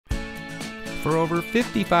For over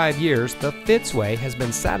 55 years, the Fitzway has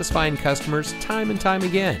been satisfying customers time and time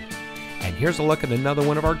again. And here's a look at another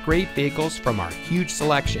one of our great vehicles from our huge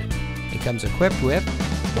selection. It comes equipped with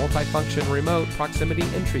multifunction remote proximity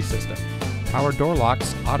entry system, power door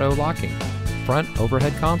locks auto locking, front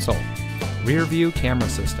overhead console, rear view camera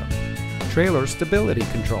system, trailer stability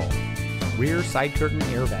control, rear side curtain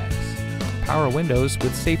airbags, power windows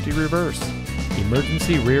with safety reverse,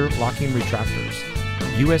 emergency rear locking retractors,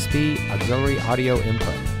 USB auxiliary audio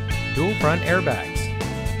input, dual front airbags,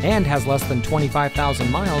 and has less than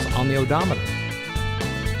 25,000 miles on the odometer.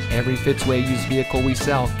 Every Fitzway used vehicle we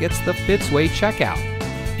sell gets the Fitzway checkout.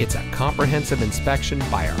 It's a comprehensive inspection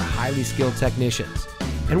by our highly skilled technicians,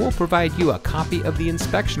 and we'll provide you a copy of the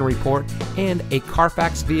inspection report and a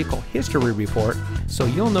Carfax vehicle history report so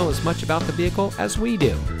you'll know as much about the vehicle as we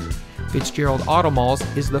do. Fitzgerald Auto Malls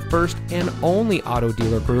is the first and only auto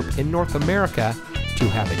dealer group in North America to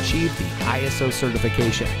have achieved the ISO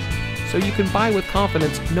certification, so you can buy with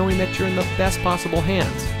confidence knowing that you're in the best possible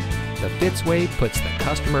hands. The Fitzway puts the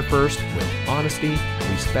customer first with honesty,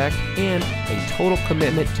 respect, and a total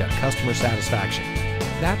commitment to customer satisfaction.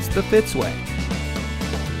 That's the Fitzway.